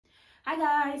Hi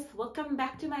guys, welcome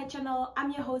back to my channel.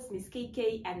 I'm your host Miss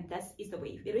KK and this is The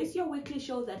Wave. It is your weekly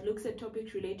show that looks at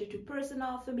topics related to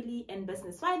personal, family and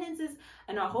business finances,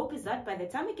 and our hope is that by the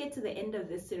time we get to the end of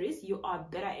this series, you are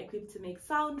better equipped to make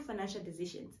sound financial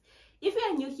decisions. If you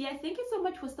are new here, thank you so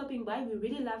much for stopping by. We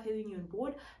really love having you on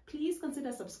board. Please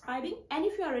consider subscribing, and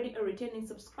if you are already a returning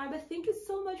subscriber, thank you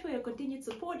so much for your continued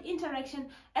support, interaction,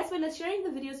 as well as sharing the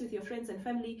videos with your friends and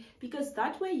family, because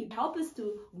that way you help us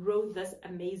to grow this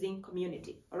amazing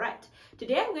community. All right,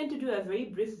 today I'm going to do a very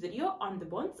brief video on the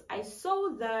bonds. I saw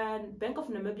the Bank of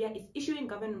Namibia is issuing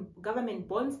government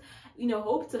bonds,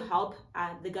 hope to help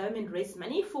the government raise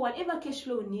money for whatever cash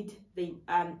flow need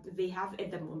they have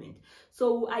at the moment.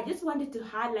 So I just wanted to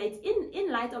highlight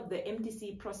in light of the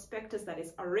MTC prospectus that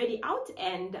is already out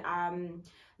and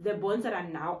the bonds that are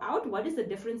now out, what is the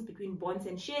difference between bonds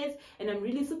and shares? And I'm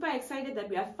really super excited that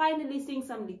we are finally seeing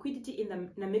some liquidity in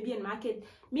the Namibian market,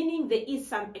 meaning there is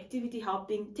some activity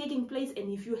taking place,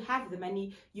 and if you have the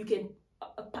money, you can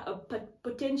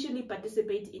potentially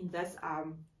participate in this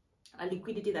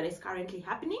liquidity that is currently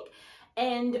happening.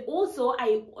 And also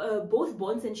both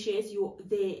bonds and shares,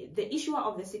 the issuer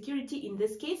of the security in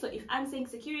this case, so if I'm saying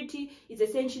security, is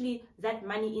essentially that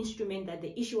money instrument that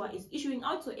the issuer is issuing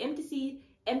out. So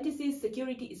MTC's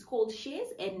security is called shares,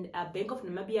 and Bank of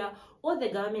Namibia or the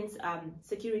government's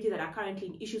security that are currently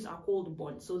in issues are called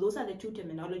bonds. So those are the two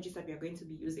terminologies that we are going to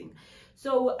be using.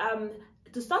 So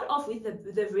to start off with,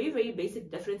 the very, very basic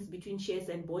difference between shares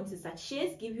and bonds is that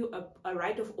shares give you a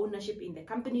right of ownership in the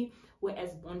company,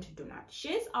 whereas bonds do not.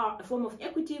 Shares are a form of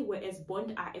equity, whereas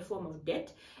bonds are a form of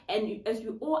debt. And as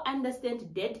you all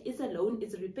understand, debt is a loan,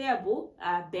 it's repayable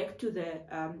back to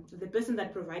the person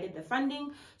that provided the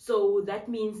funding. So that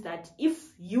means that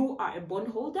if you are a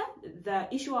bondholder,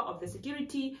 the issuer of the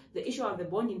security, the issuer of the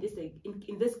bond,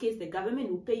 in this case, the government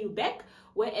will pay you back.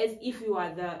 Whereas if you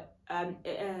are the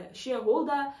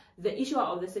shareholder, the issuer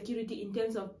of the security in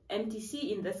terms of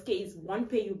MTC in this case won't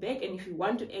pay you back, and if you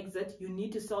want to exit, you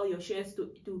need to sell your shares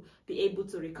to be able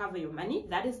to recover your money.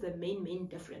 That is the main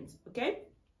difference. Okay,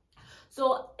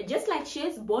 so just like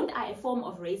shares, bonds are a form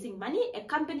of raising money.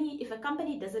 If a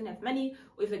company doesn't have money,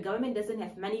 or if a government doesn't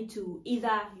have money to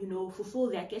either fulfill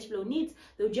their cash flow needs,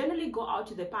 they'll generally go out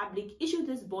to the public, issue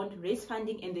this bond, raise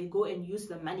funding, and they go and use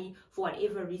the money for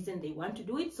whatever reason they want to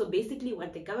do it. So basically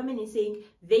what the government is saying,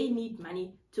 they need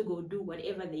money to go do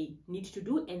whatever they need to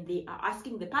do, and they are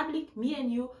asking the public, me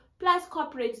and you, plus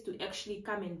corporates, to actually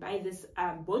come and buy this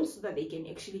bond so that they can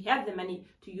actually have the money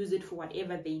to use it for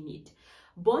whatever they need.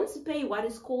 Bonds pay what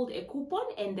is called a coupon,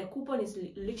 and the coupon is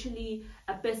literally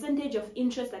a percentage of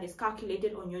interest that is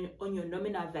calculated on your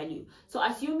nominal value. So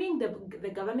assuming the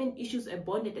government issues a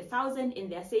bond at 1,000 and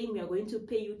they're saying we are going to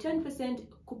pay you 10%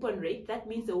 coupon rate, that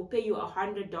means they will pay you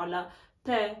 $100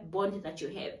 per bond that you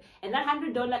have, and that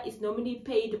 $100 is normally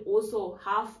paid also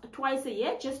twice a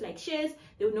year. Just like shares,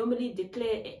 they will normally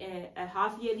declare a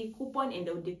half-yearly coupon, and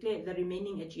they will declare the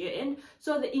remaining at year end.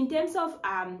 So in terms of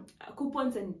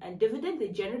coupons and dividend, they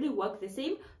generally work the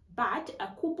same, but a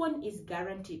coupon is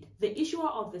guaranteed. The issuer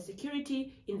of the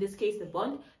security, in this case the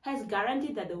bond, has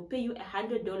guaranteed that they will pay you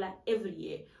 $100 every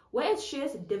year. Whereas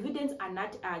shares, dividends are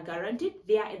not guaranteed.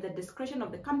 They are at the discretion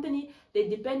of the company. They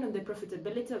depend on the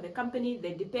profitability of the company.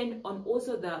 They depend on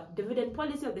also the dividend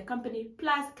policy of the company,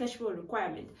 plus cash flow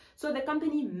requirement. So the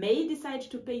company may decide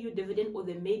to pay you dividend, or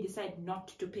they may decide not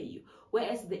to pay you.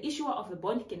 Whereas the issuer of the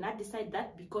bond cannot decide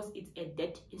that, because it's a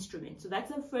debt instrument. So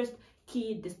that's the first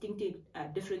key distinctive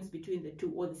difference between the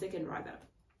two, or the second rather.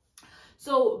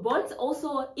 So bonds are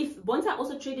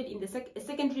also traded in the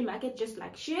secondary market, just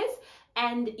like shares.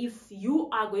 And if you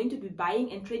are going to be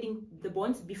buying and trading the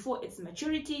bonds before its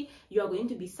maturity, you are going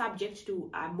to be subject to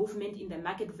movement in the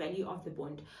market value of the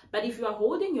bond. But if you are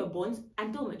holding your bonds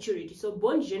until maturity, so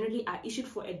bonds generally are issued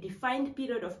for a defined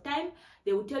period of time.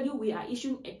 They will tell you, we are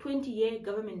issuing a 20-year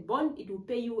government bond. It will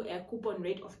pay you a coupon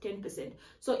rate of 10%.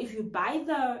 So if you buy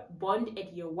the bond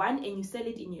at year 1 and you sell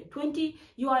it in year 20,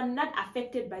 you are not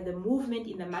affected by the movement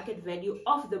in the market value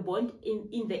of the bond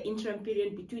in the interim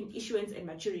period between issuance and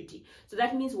maturity. So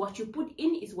that means what you put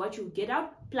in is what you get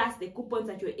out, plus the coupons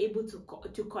that you're able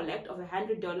to collect of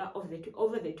 $100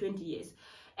 over the 20 years.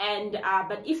 And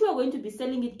but if you are going to be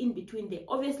selling it in between there,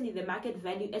 obviously the market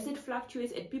value, as it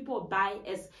fluctuates and people buy,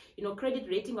 as credit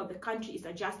rating of the country is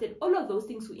adjusted, all of those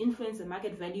things will influence the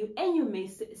market value, and you may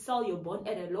sell your bond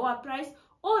at a lower price,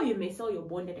 or you may sell your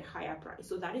bond at a higher price.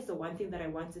 So that is the one thing that I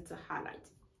wanted to highlight.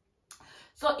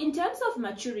 So in terms of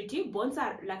maturity, bonds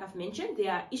are, like I've mentioned, they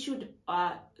are issued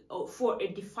for a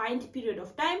defined period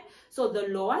of time. So the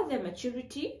lower the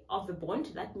maturity of the bond,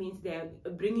 that means they're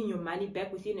bringing your money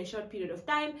back within a short period of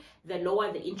time, the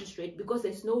lower the interest rate, because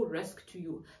there's no risk to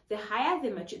you. The higher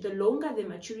the longer the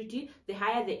maturity, the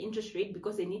higher the interest rate,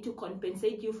 because they need to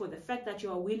compensate you for the fact that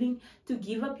you are willing to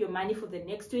give up your money for the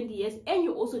next 20 years, and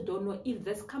you also don't know if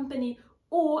this company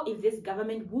or if this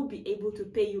government will be able to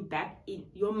pay you back in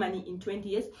your money in 20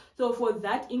 years. So for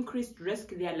that increased risk,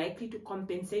 they are likely to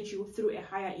compensate you through a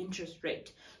higher interest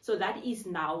rate. So that is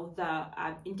now the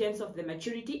in terms of the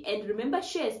maturity. And remember,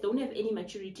 shares don't have any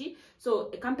maturity, so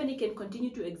a company can continue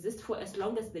to exist for as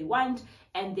long as they want,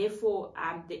 and therefore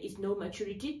there is no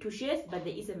maturity to shares, but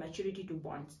there is a maturity to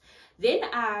bonds. Then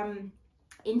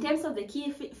in terms of the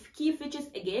key features,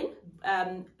 again,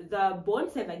 the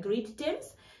bonds have agreed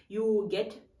terms. You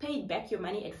get paid back your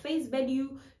money at face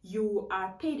value. You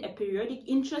are paid a periodic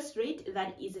interest rate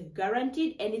that is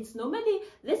guaranteed, and it's normally,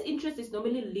 this interest is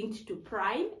normally linked to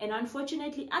prime. And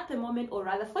unfortunately, at the moment, or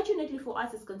rather fortunately for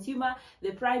us as consumer,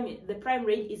 the prime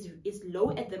rate is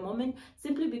low at the moment,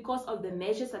 simply because of the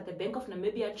measures that the Bank of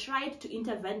Namibia tried to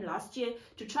intervene last year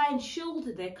to try and shield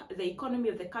the economy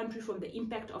of the country from the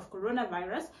impact of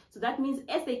coronavirus. So that means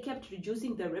as they kept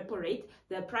reducing the repo rate,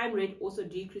 the prime rate also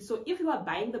decreased. So if you are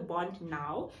buying the bond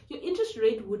now, your interest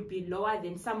rate would be lower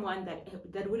than someone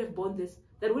that would have bought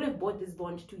this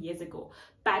bond 2 years ago.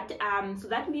 But so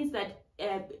that means that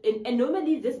and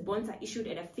normally these bonds are issued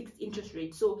at a fixed interest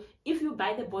rate. So if you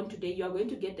buy the bond today, you are going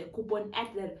to get the coupon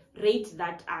at the rate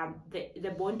that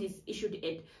the bond is issued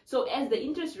at. So as the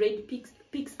interest rate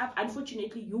picks up,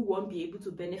 unfortunately, you won't be able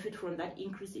to benefit from that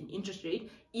increase in interest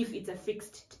rate if it's a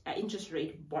fixed interest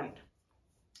rate bond.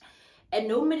 And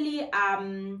normally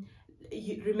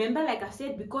you remember, like I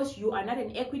said, because you are not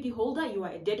an equity holder, you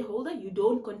are a debt holder, you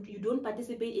don't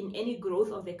participate in any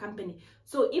growth of the company.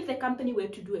 So if the company were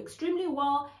to do extremely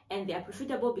well and they are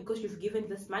profitable because you've given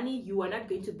this money, you are not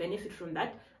going to benefit from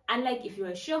that. Unlike if you're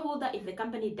a shareholder, if the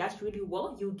company does really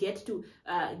well, you get to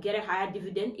get a higher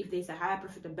dividend if there's a higher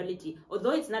profitability.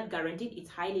 Although it's not guaranteed, it's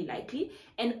highly likely.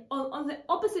 And on the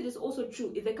opposite is also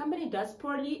true. If the company does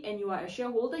poorly and you are a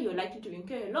shareholder, you're likely to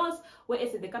incur a loss.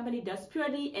 Whereas if the company does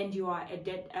poorly and you are a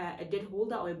debt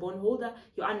holder or a bond holder,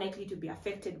 you're unlikely to be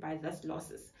affected by those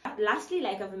losses. Lastly,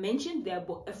 like I've mentioned, they are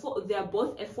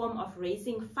both a form of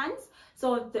raising funds.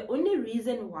 So the only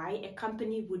reason why a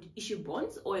company would issue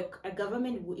bonds or a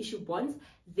government will issue bonds,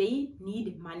 they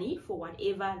need money for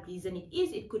whatever reason it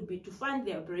is. It could be to fund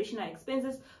their operational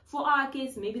expenses. For our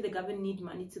case, maybe the government need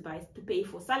money to pay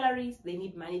for salaries. They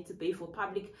need money to pay for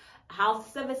public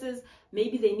health services.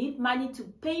 Maybe they need money to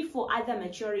pay for other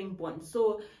maturing bonds.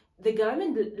 So the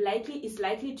government is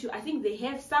likely to, I think they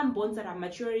have some bonds that are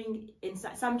maturing in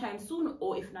sometime soon,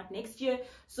 or if not next year.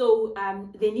 So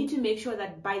they need to make sure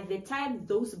that by the time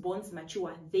those bonds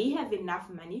mature, they have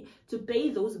enough money to pay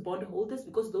those bond holders,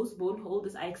 because those bond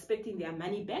holders are expecting their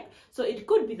money back. So it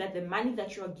could be that the money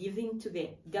that you're giving to the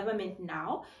government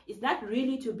now is not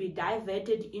really to be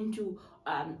diverted into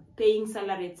paying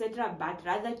salary, etc., but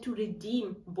rather to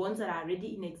redeem bonds that are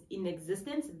already in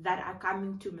existence that are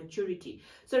coming to maturity.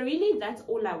 So really, that's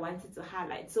all I wanted to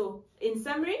highlight. So in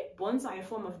summary, bonds are a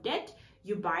form of debt.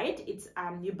 You buy it.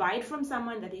 You buy it from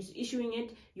someone that is issuing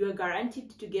it. You are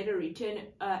guaranteed to get a return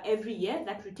every year.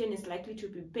 That return is likely to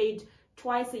be paid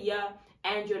twice a year,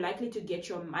 and you're likely to get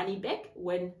your money back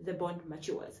when the bond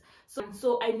matures.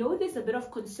 So I know there's a bit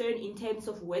of concern in terms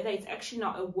of whether it's actually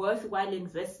not a worthwhile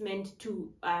investment to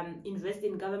invest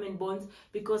in government bonds,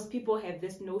 because people have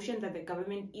this notion that the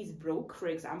government is broke, for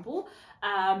example.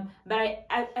 But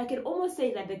I can almost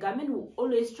say that the government will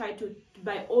always try to,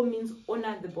 by all means,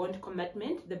 honor the bond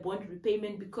commitment, the bond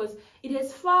repayment, because it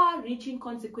has far-reaching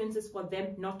consequences for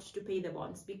them not to pay the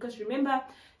bonds. Because remember,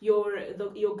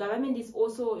 your government is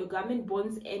also, your government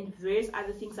bonds and various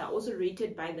other things are also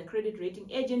rated by the credit rating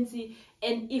agency.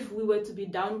 And if we were to be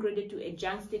downgraded to a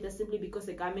junk status simply because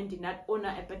the government did not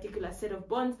honor a particular set of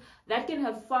bonds, that can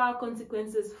have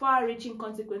far-reaching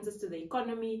consequences to the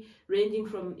economy, ranging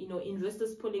from,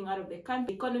 investors pulling out of the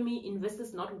country, economy,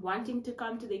 investors not wanting to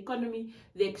come to the economy,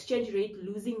 the exchange rate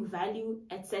losing value,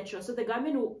 etc. So the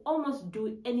government will almost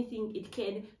do anything it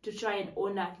can to try and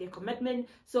honor their commitment.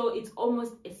 So it's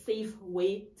almost a safe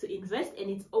way to invest,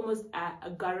 and it's almost a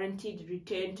guaranteed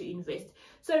return to invest.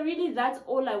 So really, that's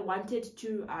all I wanted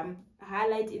to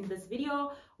highlight in this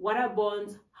video. What are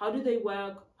bonds? How do they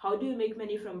work? How do you make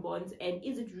money from bonds? And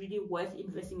is it really worth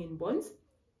investing in bonds?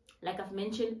 Like I've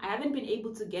mentioned, I haven't been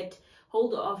able to get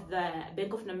hold of the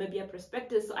Bank of Namibia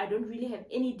prospectus, so I don't really have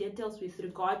any details with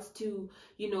regards to,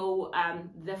 you know,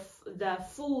 the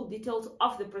full details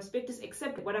of the prospectus,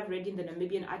 except what I've read in the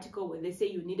Namibian article where they say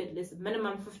you need at least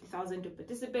minimum 50,000 to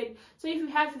participate. So if you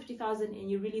have 50,000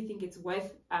 and you really think it's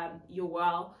worth your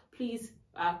while, please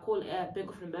call Bank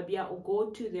of Namibia, or go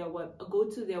to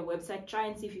their website, try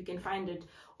and see if you can find it,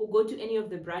 or go to any of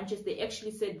the branches. They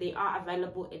actually said they are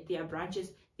available at their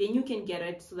branches. Then you can get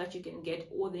it so that you can get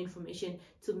all the information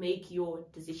to make your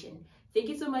decision. Thank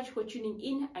you so much for tuning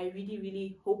in. I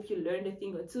really hope you learned a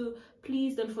thing or two.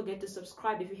 Please don't forget to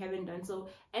subscribe if you haven't done so,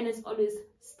 and as always,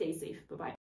 stay safe. Bye bye.